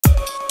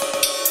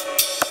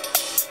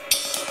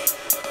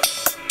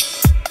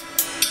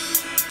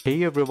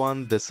Hey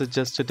everyone, this is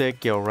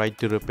Justatech, your right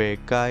to repair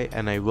guy,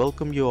 and I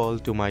welcome you all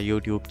to my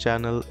YouTube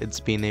channel. It's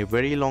been a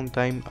very long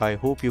time. I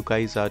hope you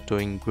guys are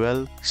doing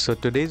well. So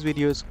today's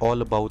video is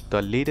all about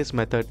the latest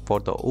method for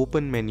the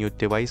open menu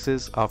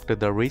devices after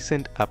the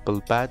recent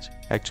Apple patch.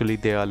 Actually,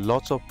 there are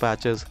lots of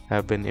patches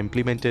have been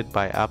implemented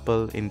by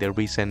Apple in the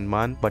recent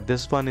month, but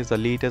this one is the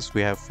latest.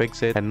 We have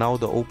fixed it, and now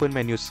the open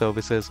menu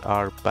services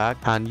are back,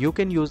 and you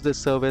can use this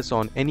service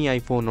on any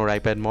iPhone or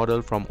iPad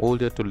model from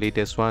older to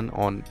latest one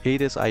on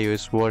latest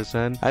iOS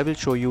version. I will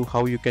show you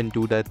how you can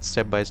do that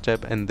step by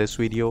step in this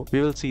video.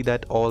 We will see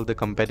that all the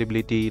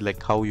compatibility,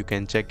 like how you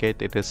can check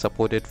it is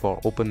supported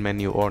for open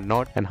menu or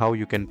not, and how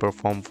you can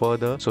perform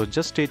further. So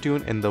just stay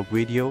tuned in the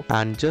video.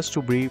 And just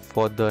to brief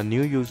for the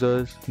new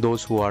users,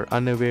 those who are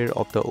unaware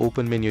of the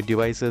open menu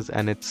devices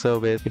and its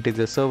service, it is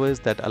a service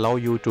that allow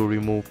you to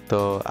remove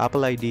the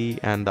Apple ID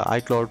and the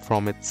iCloud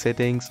from its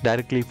settings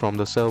directly from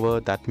the server.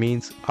 That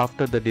means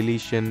after the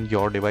deletion,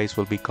 your device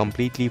will be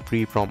completely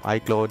free from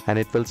iCloud and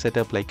it will set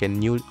up like a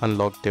new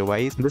unlocked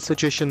device. This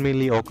situation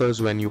mainly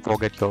occurs when you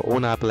forget your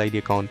own Apple ID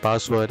account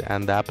password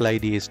and the Apple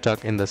ID is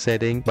stuck in the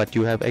setting, but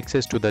you have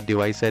access to the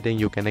device setting,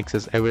 you can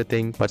access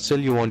everything, but still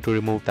you want to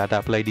remove that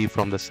Apple ID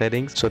from the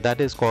settings. So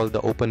that is called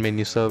the open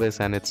menu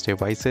service and its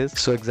devices.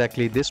 So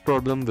exactly this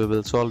problem we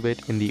will solve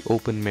it in the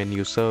open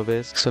menu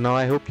service. So now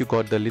I hope you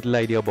got the little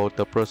idea about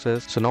the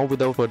process. So now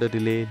without further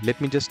delay,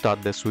 let me just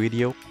start this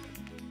video.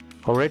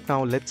 Alright,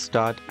 now let's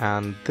start,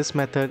 and this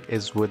method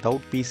is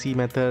without PC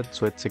method,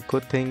 so it's a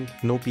good thing,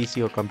 no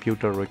PC or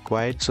computer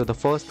required. So the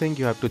first thing,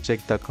 you have to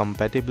check the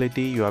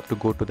compatibility. You have to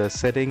go to the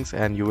settings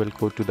and you will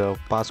go to the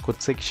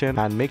passcode section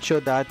and make sure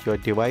that your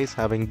device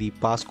having the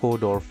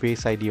passcode or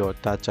Face ID or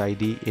Touch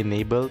ID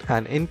enabled.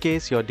 And in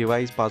case your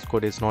device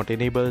passcode is not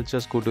enabled,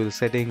 just go to the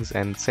settings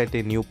and set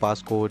a new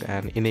passcode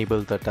and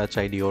enable the Touch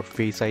ID or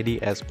Face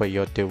ID as per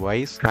your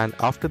device. And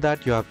after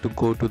that, you have to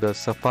go to the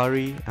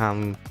Safari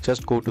and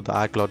just go to the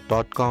iCloud.com,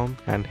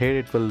 and here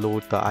it will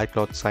load the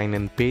iCloud sign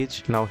in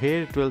page. Now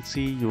here it will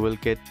see you will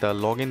get the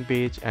login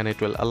page and it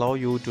will allow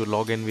you to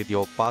log in with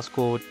your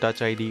passcode,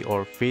 Touch ID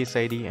or Face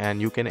ID, and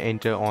you can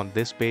enter on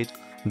this page.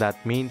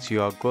 That means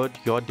you are good,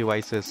 your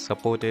device is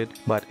supported.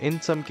 But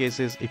in some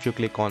cases, if you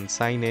click on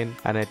sign in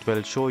and it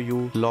will show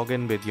you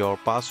login with your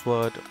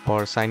password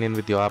or sign in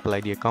with your Apple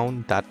ID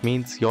account, that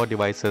means your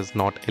device is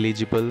not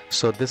eligible.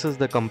 So this is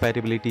the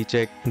compatibility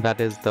check. That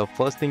is the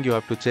first thing you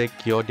have to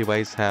check, your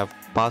device have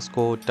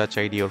passcode, Touch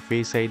ID or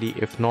Face ID.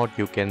 If not,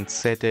 you can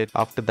set it.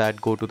 After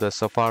that, go to the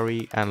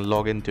Safari and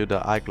log into the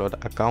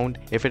iCloud account.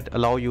 If it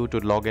allow you to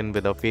log in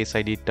with a Face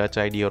ID, Touch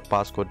ID or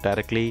passcode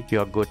directly, you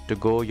are good to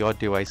go, your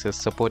device is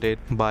supported.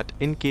 But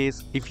in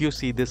case if you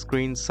see this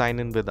screen sign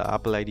in with the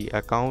Apple ID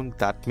account,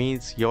 that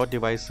means your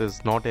device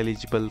is not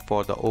eligible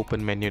for the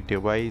open menu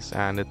device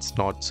and it's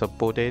not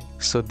supported.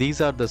 So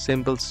these are the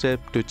simple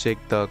steps to check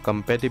the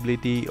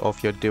compatibility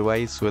of your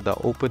device with the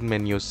open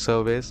menu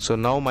service. So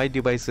now my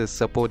device is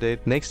supported.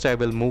 Next I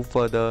will move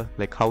further,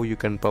 like how you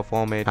can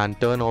perform it and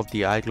turn off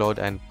the iCloud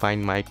and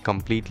find my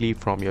completely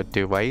from your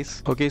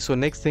device. Okay, so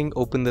next thing,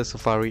 open the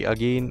Safari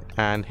again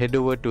and head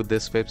over to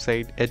this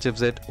website,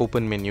 HFZ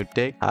Open Menu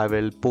Tech. I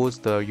will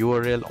post the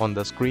URL on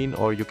the screen,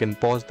 or you can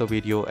pause the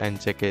video and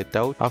check it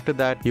out. After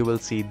that, you will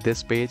see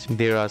this page.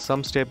 There are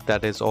some steps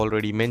that is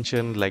already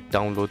mentioned, like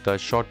download the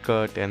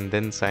shortcut and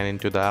then sign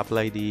into the Apple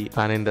ID.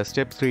 And in the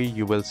step 3,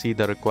 you will see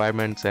the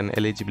requirements and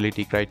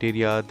eligibility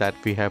criteria that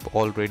we have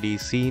already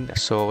seen.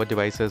 So our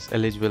device is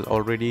eligible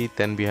already,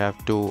 then we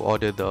have to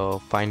order the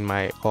find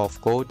my off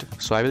code.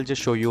 So I will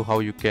just show you how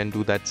you can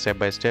do that step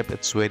by step.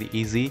 It's very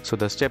easy. So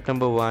the step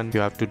number 1, you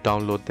have to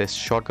download this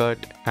shortcut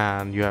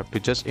and you have to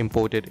just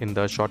import it in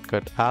the shortcut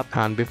app.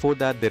 And before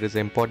that, there is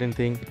an important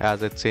thing,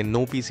 as it's a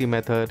no PC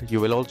method, you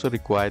will also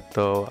require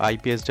the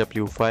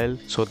IPSW file,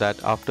 so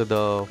that after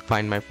the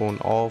find my phone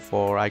off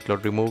or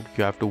iCloud removed,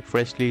 you have to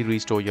freshly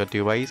restore your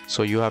device.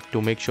 So you have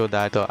to make sure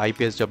that the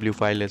IPSW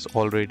file is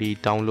already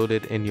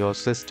downloaded in your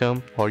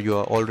system, or you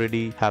are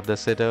already have the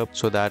setup,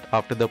 so that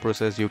after the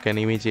process you can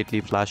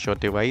immediately flash your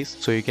device.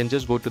 So you can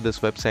just go to this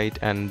website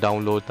and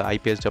download the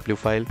IPSW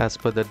file as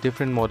per the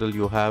different model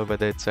you have,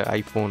 whether it's an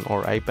iPhone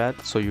or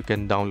iPad. So you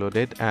can download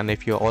it, and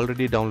if you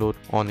already download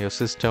on your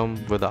system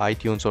with the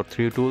iTunes or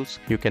 3 tools,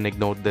 you can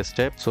ignore this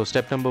step. So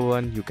step number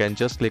 1, you can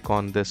just click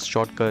on this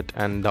shortcut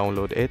and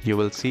download it. You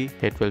will see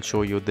it will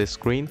show you this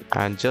screen,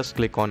 and just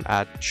click on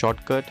add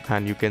shortcut,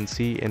 and you can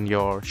see in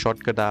your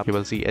shortcut app you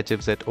will see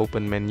HFZ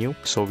open menu.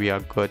 So we are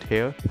good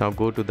here. Now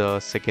go to the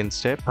second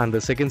step, and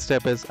the second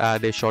step is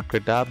add a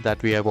shortcut app.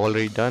 That we have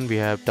already done. We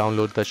have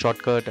downloaded the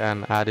shortcut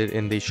and added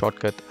in the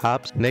shortcut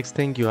apps. Next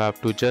thing, you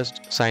have to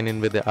just sign in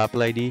with the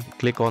Apple ID.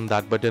 Click on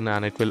that button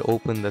and it will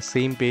open the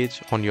same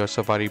page on your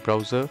Safari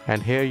browser,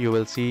 and here you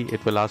will see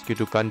it will ask you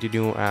to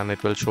continue and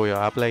it will show your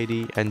Apple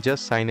ID, and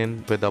just sign in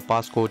with a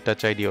passcode,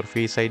 Touch ID or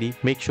Face ID.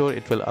 Make sure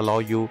it will allow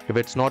you. If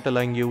it's not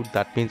allowing you,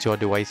 that means your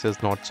device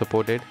is not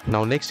supported.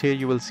 Now next here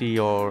you will see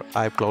your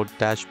iCloud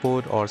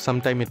dashboard, or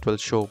sometime it will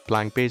show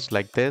blank page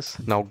like this.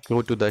 Now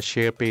go to the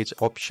share page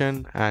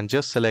option and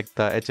just select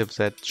the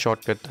HFZ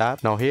shortcut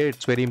app. Now here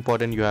it's very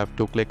important, you have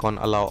to click on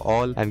allow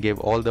all and give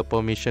all the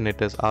permission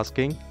it is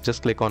asking.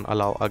 Just click on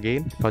allow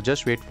again. Now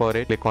just wait for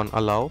it. Click on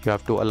allow. You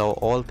have to allow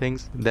all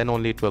things, then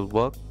only it will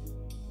work.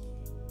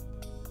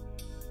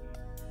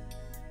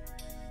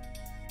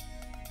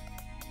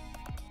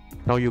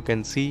 Now you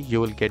can see you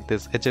will get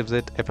this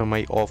HFZ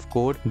FMI off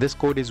code. This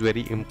code is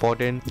very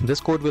important. This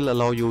code will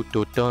allow you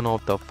to turn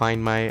off the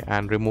Find My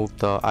and remove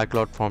the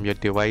iCloud from your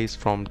device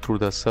through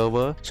the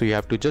server. So you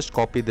have to just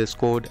copy this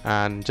code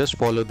and just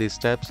follow these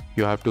steps.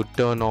 You have to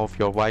turn off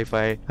your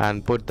Wi-Fi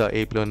and put the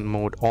airplane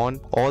mode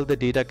on. All the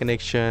data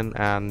connection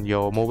and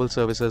your mobile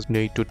services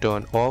need to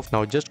turn off.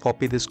 Now just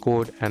copy this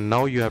code, and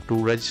now you have to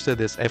register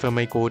this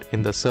FMI code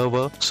in the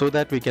server so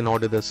that we can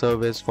order the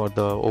service for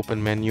the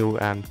open menu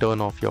and turn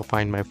off your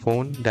Find My phone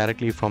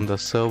directly from the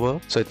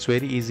server. So it's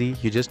very easy.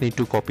 You just need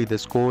to copy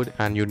this code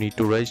and you need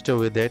to register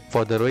with it.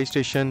 For the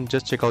registration,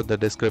 just check out the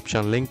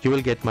description link. You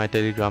will get my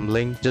Telegram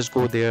link. Just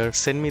go there,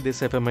 send me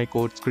this FMI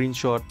code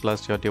screenshot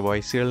plus your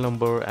device serial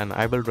number, and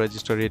I will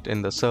register it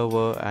in the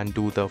server and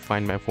do the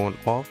Find My phone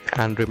off.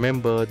 And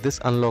remember, this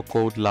unlock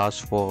code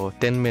lasts for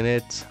 10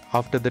 minutes.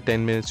 After the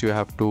 10 minutes, you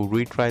have to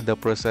retry the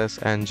process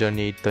and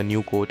generate the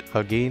new code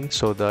again.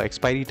 So the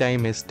expiry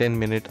time is 10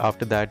 minutes.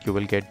 After that, you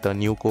will get the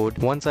new code.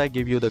 Once I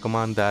give you the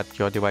command that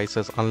your device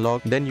is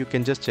unlocked, then you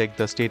can just check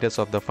the status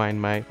of the Find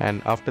My,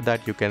 and after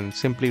that you can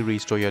simply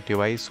restore your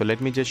device. So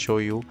let me just show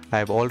you. I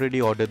have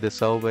already ordered the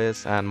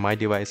service and my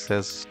device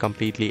is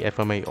completely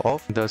FMI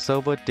off. The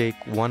server take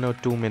 1 or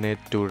 2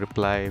 minutes to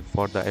reply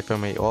for the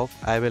FMI off.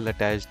 I will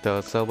attach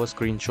the server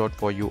screenshot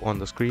for you on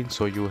the screen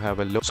so you have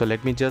a look. So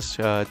let me just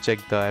check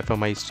the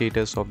FMI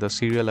status of the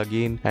serial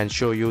again and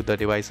show you the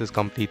device is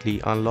completely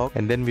unlocked,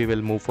 and then we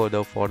will move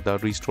further for the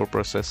restore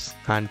process.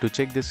 And to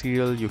check the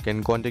serial, you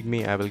can contact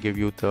me. I will give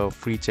you the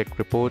free check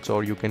reports,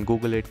 or you can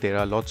Google it. There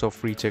are lots of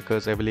free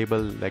checkers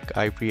available like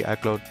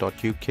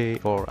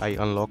ifreeiCloud.uk or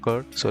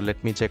iUnlocker. So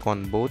let me check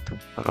on both.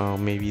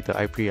 Maybe the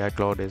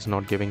iFreeICloud is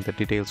not giving the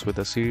details with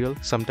the serial.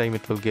 Sometime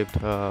it will give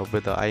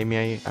with the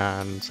IMEI,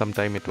 and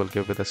sometime it will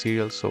give with the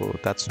serial. So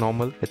that's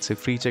normal. It's a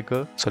free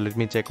checker. So let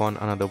me check on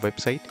another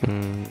website.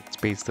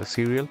 Space the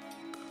serial.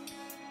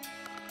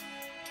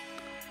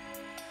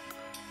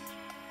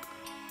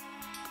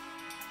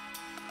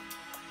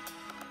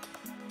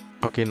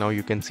 Okay, now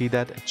you can see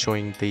that it's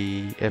showing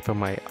the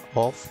FMI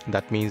off.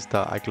 That means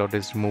the iCloud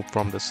is removed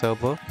from the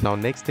server. Now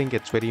next thing,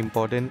 it's very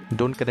important,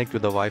 don't connect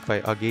with the Wi-Fi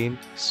again.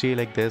 Stay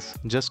like this.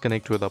 Just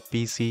connect with a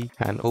PC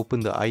and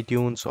open the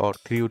iTunes or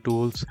 3U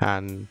tools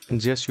and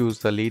just use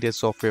the latest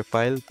software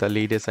file, the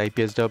latest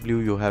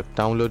IPSW you have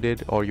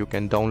downloaded, or you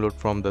can download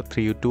from the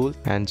 3U tool,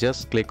 and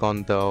just click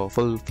on the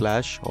full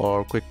flash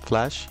or quick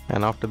flash,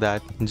 and after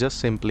that just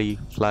simply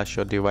flash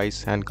your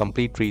device and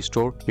complete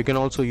restore. You can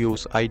also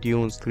use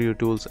iTunes, 3U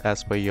tools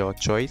as per your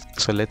choice.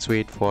 So let's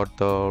wait for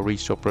the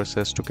restore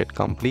process to get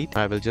complete.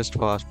 I will just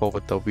fast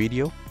forward the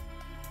video.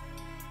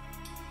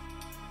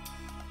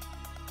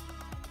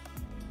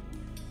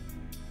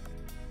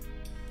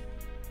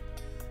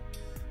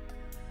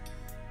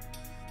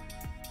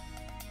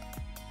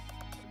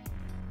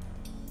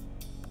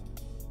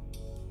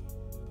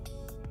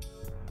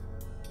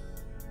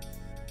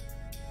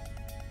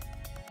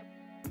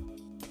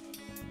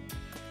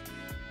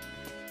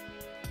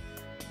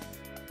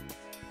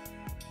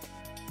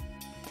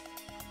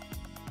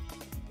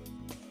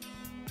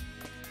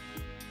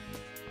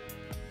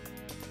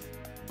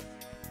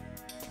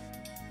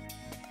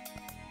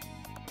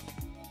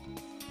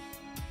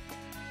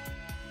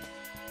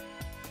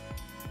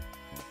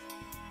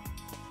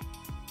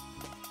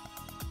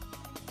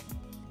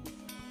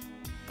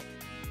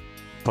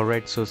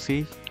 Alright, so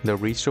see, the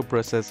restore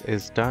process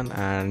is done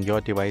and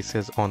your device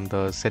is on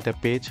the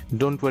setup page.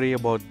 Don't worry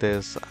about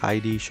this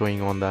ID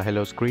showing on the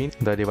hello screen.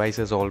 The device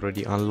is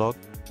already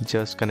unlocked.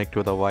 Just connect to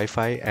the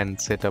Wi-Fi and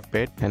set up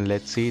it, and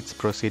let's see it's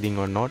proceeding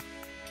or not.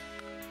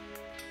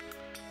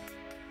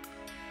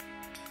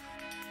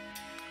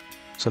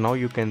 So now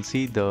you can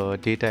see the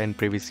data and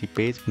privacy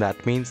page.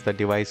 That means the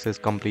device is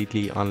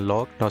completely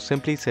unlocked. Now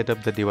simply set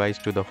up the device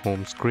to the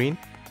home screen.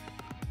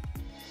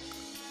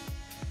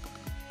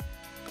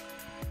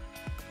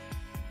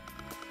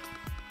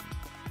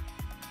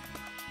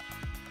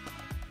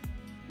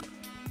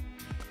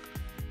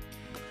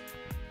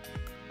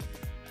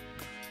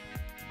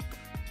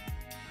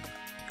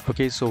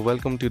 Okay, so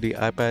welcome to the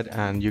iPad,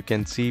 and you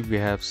can see we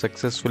have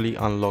successfully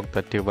unlocked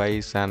the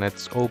device and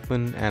it's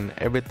open and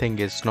everything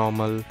is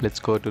normal. Let's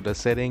go to the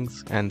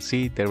settings and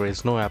see there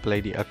is no Apple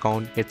ID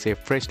account. It's a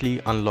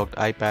freshly unlocked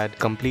iPad,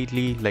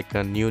 completely like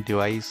a new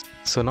device.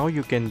 So now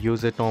you can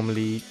use it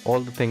normally.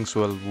 All the things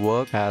will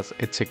work as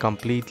it's a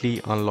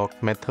completely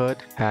unlocked method,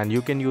 and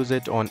you can use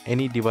it on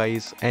any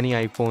device, any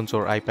iPhones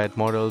or iPad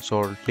models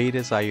or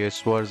latest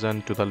iOS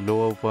version to the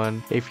lower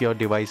one if your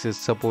device is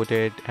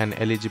supported and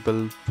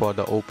eligible for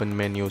the open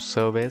menu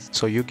service.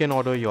 So you can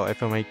order your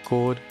FMI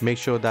code. Make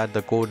sure that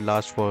the code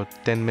lasts for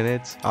 10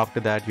 minutes. After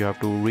that you have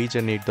to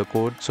regenerate the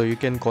code, so you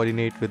can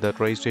coordinate with the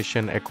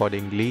registration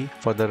accordingly.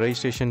 For the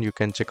registration you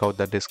can check out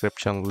the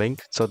description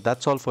link. So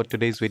that's all for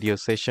today's video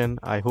session.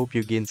 I hope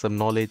you gain some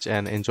knowledge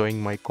and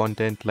enjoying my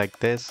content like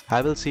this.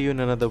 I will see you in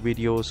another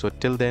video. So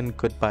till then,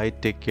 goodbye,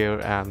 take care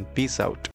and peace out.